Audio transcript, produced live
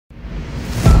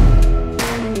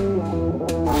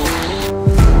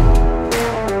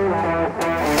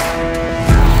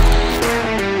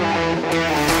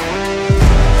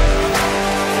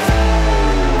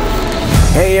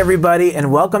everybody,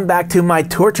 and welcome back to my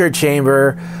torture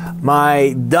chamber,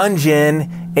 my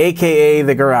dungeon, aka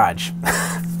the garage.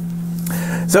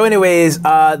 So anyways,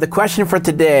 the question for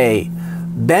today,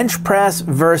 bench press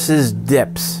versus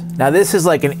dips. Now this is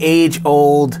like an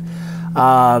age-old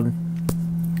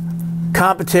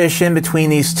competition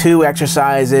between these two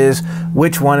exercises.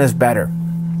 Which one is better?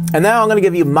 And now I'm going to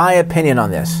give you my opinion on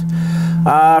this.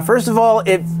 First of all,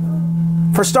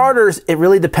 for starters, it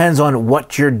really depends on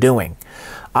what you're doing.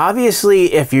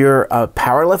 Obviously, if you're a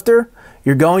power lifter,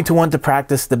 you're going to want to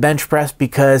practice the bench press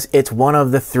because it's one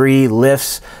of the 3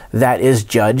 lifts that is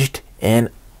judged in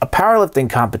a powerlifting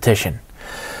competition.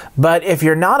 But if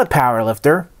you're not a power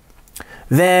lifter,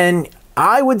 then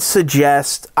I would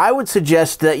suggest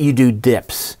that you do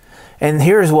dips. And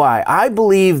here's why. I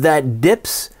believe that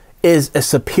dips is a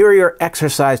superior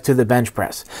exercise to the bench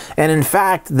press. And in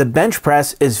fact, the bench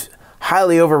press is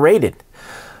highly overrated.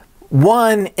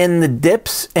 One, in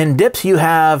dips you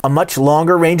have a much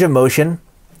longer range of motion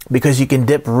because you can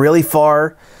dip really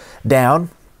far down.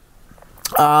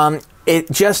 It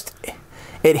does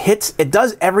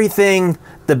everything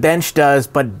the bench does,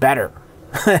 but better.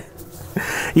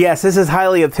 Yes, this is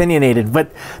highly opinionated, but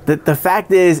the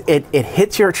fact is it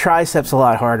hits your triceps a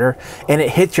lot harder and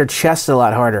it hits your chest a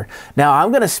lot harder. Now,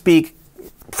 I'm going to speak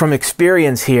from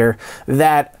experience here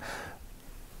that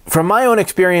from my own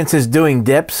experiences doing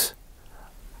dips,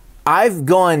 I've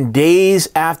gone days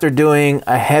after doing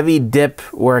a heavy dip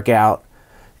workout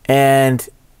and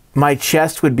my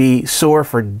chest would be sore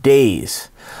for days.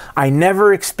 I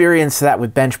never experienced that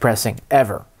with bench pressing,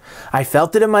 ever. I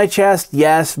felt it in my chest,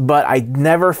 yes, but I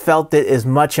never felt it as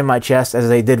much in my chest as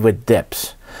I did with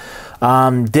dips.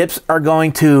 Dips are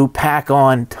going to pack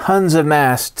on tons of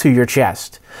mass to your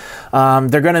chest.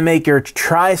 They're going to make your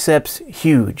triceps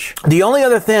huge. The only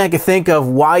other thing I could think of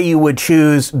why you would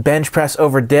choose bench press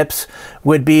over dips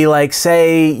would be like,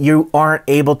 say you aren't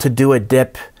able to do a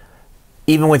dip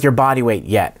even with your body weight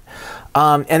yet.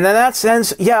 And in that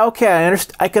sense, yeah, okay,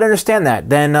 I could understand that.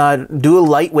 Then do a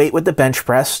lightweight with the bench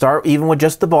press. Start even with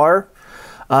just the bar.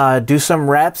 Do some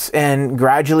reps and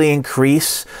gradually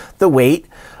increase the weight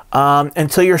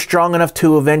until you're strong enough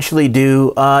to eventually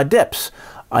do dips.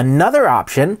 Another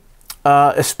option,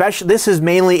 especially this is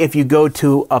mainly if you go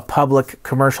to a public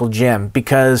commercial gym,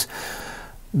 because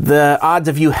the odds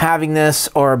of you having this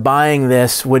or buying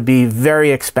this would be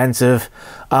very expensive.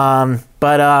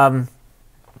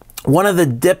 One of the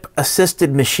dip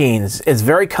assisted machines, it's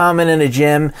very common in a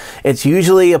gym. It's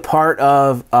usually a part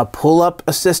of a pull-up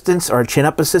assistance or a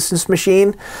chin-up assistance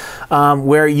machine,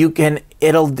 where you can,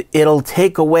 it'll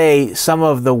take away some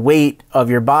of the weight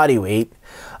of your body weight.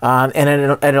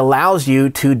 And it allows you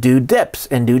to do dips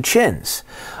and do chins.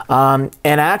 And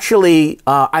actually,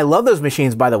 I love those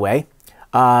machines, by the way.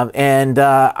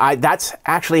 That's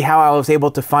actually how I was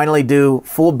able to finally do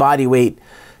full body weight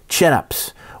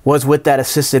chin-ups, was with that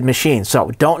assisted machine. So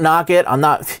don't knock it. I'm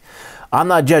not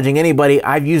judging anybody.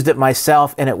 I've used it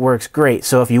myself and it works great.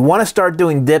 So if you want to start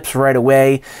doing dips right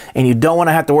away and you don't want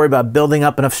to have to worry about building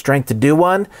up enough strength to do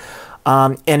one,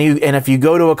 and if you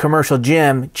go to a commercial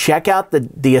gym, check out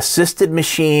the assisted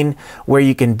machine where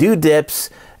you can do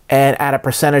dips and at a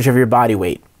percentage of your body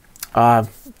weight. The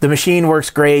machine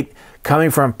works great. Coming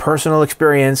from personal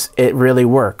experience, it really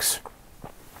works.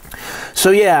 So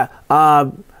yeah,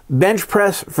 bench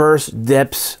press versus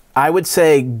dips. I would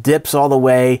say dips all the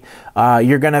way.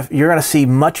 You're gonna see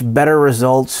much better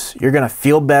results. You're gonna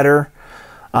feel better.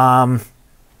 You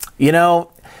know,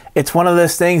 it's one of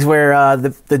those things where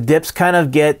the dips kind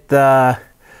of get they're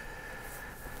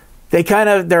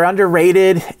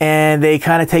underrated and they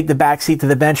kind of take the backseat to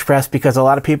the bench press because a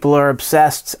lot of people are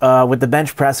obsessed with the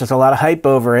bench press. There's a lot of hype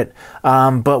over it.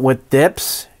 But with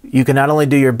dips, you can not only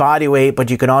do your body weight, but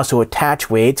you can also attach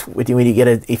weights.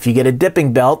 If you get a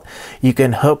dipping belt, you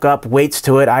can hook up weights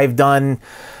to it. I've done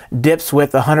dips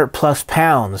with 100+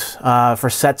 pounds for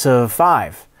sets of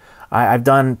 5. I've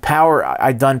done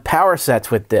power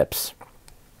sets with dips.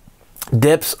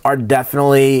 Dips are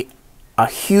definitely a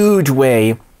huge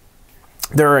way.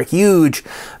 They're a huge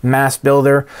mass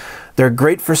builder. They're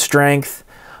great for strength.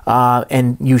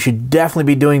 And you should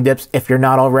definitely be doing dips if you're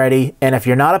not already. And if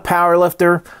you're not a power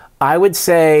lifter, I would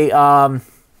say go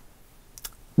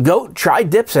try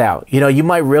dips out. You know, you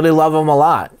might really love them a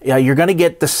lot. You're going to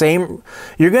get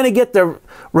the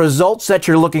results that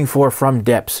you're looking for from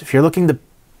dips. If you're looking to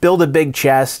build a big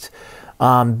chest,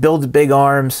 build big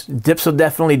arms, dips will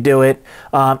definitely do it.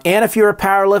 And if you're a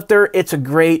power lifter, it's a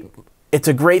great it's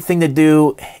a great thing to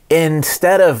do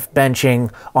instead of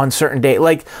benching on certain days.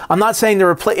 Like, I'm not saying to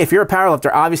replace, if you're a powerlifter,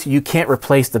 obviously you can't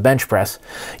replace the bench press.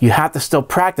 You have to still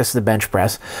practice the bench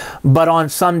press. But on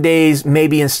some days,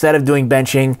 maybe instead of doing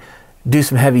benching, do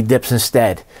some heavy dips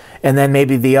instead. And then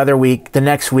maybe the other week, the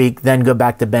next week, then go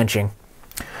back to benching.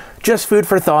 Just food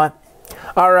for thought.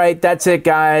 All right, that's it,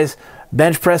 guys.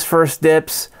 Bench press first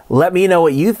dips. Let me know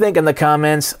what you think in the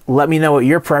comments. Let me know what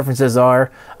your preferences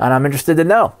are, and I'm interested to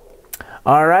know.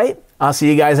 All right, I'll see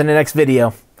you guys in the next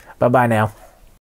video. Bye-bye now.